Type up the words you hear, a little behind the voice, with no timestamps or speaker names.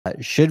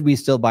Should we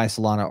still buy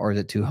Solana, or is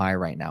it too high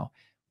right now?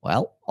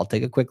 Well, I'll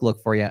take a quick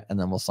look for you and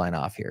then we'll sign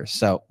off here.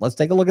 So let's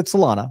take a look at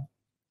Solana.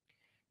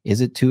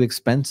 Is it too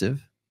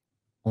expensive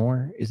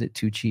or is it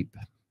too cheap?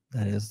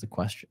 That is the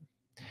question.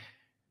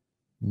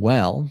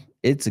 Well,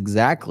 it's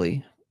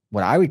exactly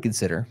what I would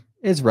consider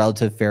is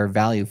relative fair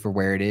value for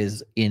where it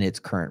is in its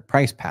current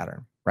price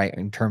pattern, right?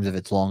 In terms of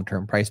its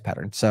long-term price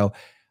pattern. So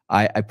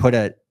I put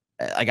a,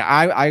 like,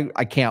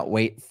 I can't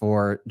wait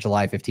for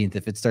July 15th.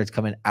 If it starts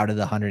coming out of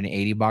the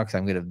 180 bucks,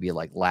 I'm going to be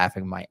like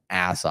laughing my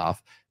ass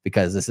off,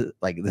 because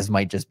this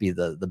might just be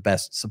the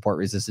best support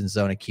resistance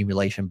zone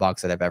accumulation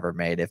box that I've ever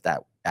made, if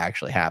that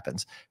actually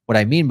happens. What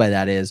I mean by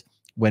that is,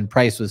 when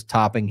price was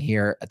topping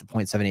here at the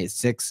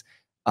 0.786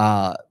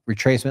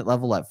 retracement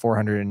level at at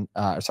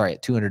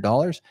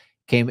 $200,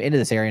 came into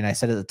this area, and I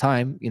said at the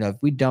time,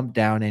 if we dump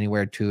down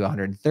anywhere to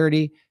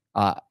 130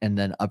 and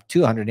then up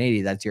to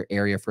 180, that's your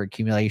area for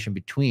accumulation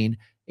between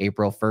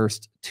April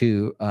 1st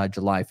to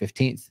July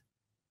 15th.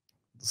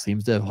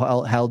 Seems to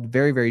have held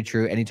very, very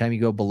true. Anytime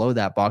you go below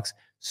that box,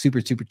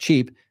 super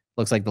cheap.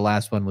 Looks like the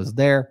last one was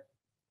there.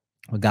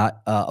 We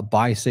got a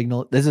buy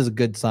signal. This is a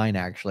good sign,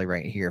 actually,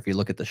 right here. If you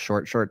look at the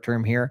short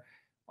term here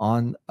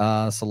on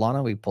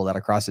Solana, we pull that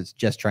across. It's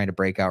just trying to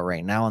break out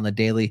right now on the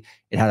daily.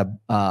 It had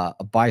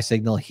a buy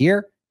signal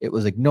here. It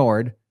was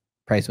ignored.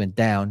 Price went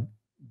down.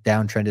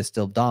 Downtrend is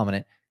still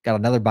dominant. Got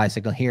another buy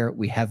signal here.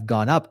 We have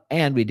gone up,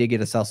 and we did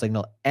get a sell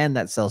signal, and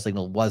that sell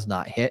signal was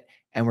not hit,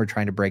 and we're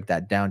trying to break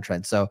that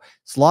downtrend. So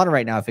Solana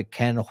right now, if it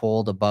can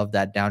hold above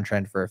that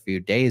downtrend for a few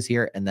days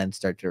here and then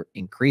start to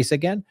increase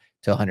again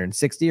to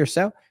 160 or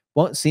so,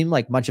 won't seem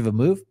like much of a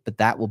move, but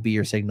that will be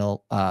your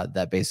signal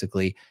that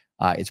basically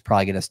it's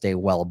probably going to stay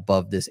well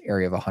above this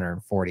area of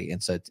 140.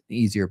 And so it's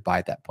easier buy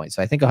at that point.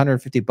 So I think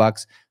 150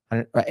 bucks,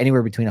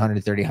 anywhere between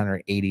 130,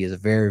 180 is a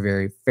very,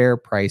 very fair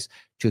price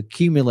to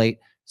accumulate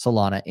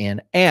Solana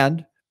in.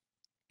 And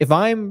if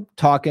I'm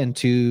talking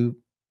to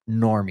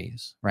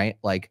normies, right,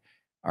 like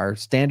our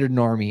standard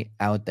normie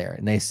out there,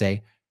 and they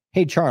say,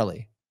 hey,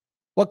 Charlie,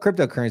 what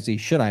cryptocurrency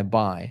should I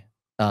buy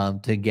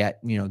to get,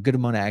 a good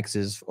amount of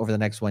X's over the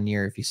next 1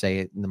 year if you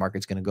say the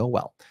market's going to go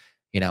well?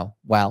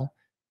 Well,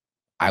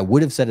 I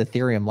would have said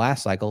Ethereum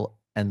last cycle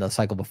and the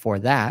cycle before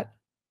that,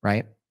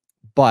 right?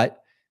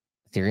 But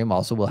Ethereum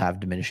also will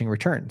have diminishing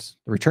returns.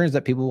 The returns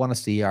that people want to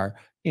see are,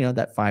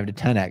 that 5 to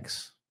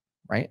 10x,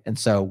 right? And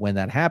so when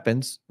that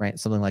happens, right,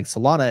 something like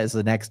Solana is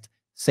the next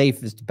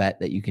safest bet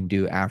that you can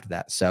do after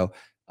that. So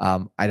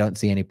I don't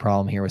see any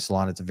problem here with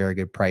Solana. It's a very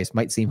good price.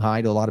 Might seem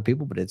high to a lot of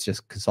people, but it's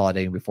just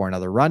consolidating before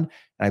another run.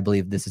 And I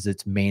believe this is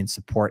its main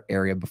support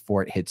area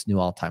before it hits new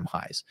all-time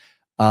highs.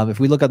 If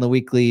we look on the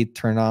weekly,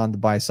 turn on the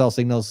buy-sell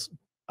signals.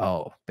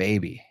 Oh,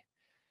 baby.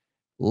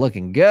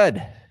 Looking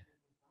good.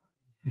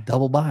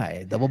 Double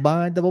buy, double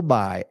buy, double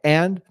buy.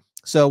 And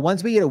so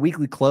once we get a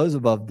weekly close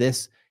above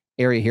this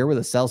area here with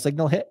a sell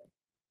signal hit,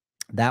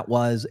 that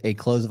was a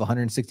close of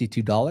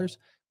 $162.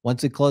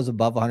 Once it closed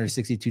above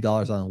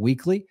 $162 on the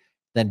weekly,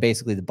 then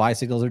basically the buy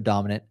signals are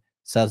dominant.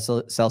 Sell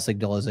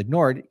signal is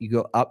ignored. You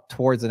go up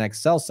towards the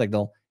next sell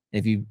signal.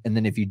 If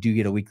you do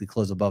get a weekly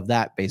close above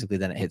that, basically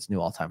then it hits new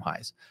all-time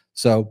highs.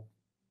 So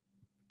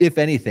if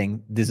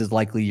anything, this is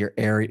likely your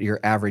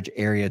average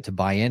area to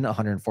buy in,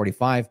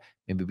 145.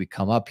 Maybe we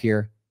come up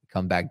here,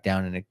 come back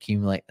down and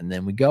accumulate, and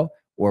then we go,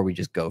 or we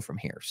just go from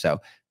here. So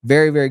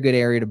very, very good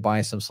area to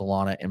buy some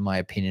Solana, in my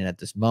opinion, at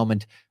this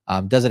moment.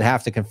 Does it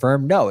have to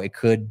confirm? No, it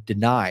could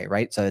deny,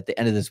 right? So at the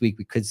end of this week,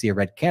 we could see a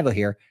red candle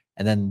here,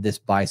 and then this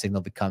buy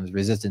signal becomes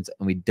resistance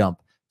and we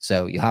dump.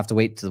 So you'll have to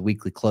wait to the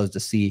weekly close to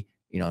see,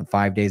 in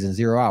 5 days and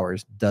 0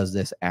 hours, does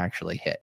this actually hit?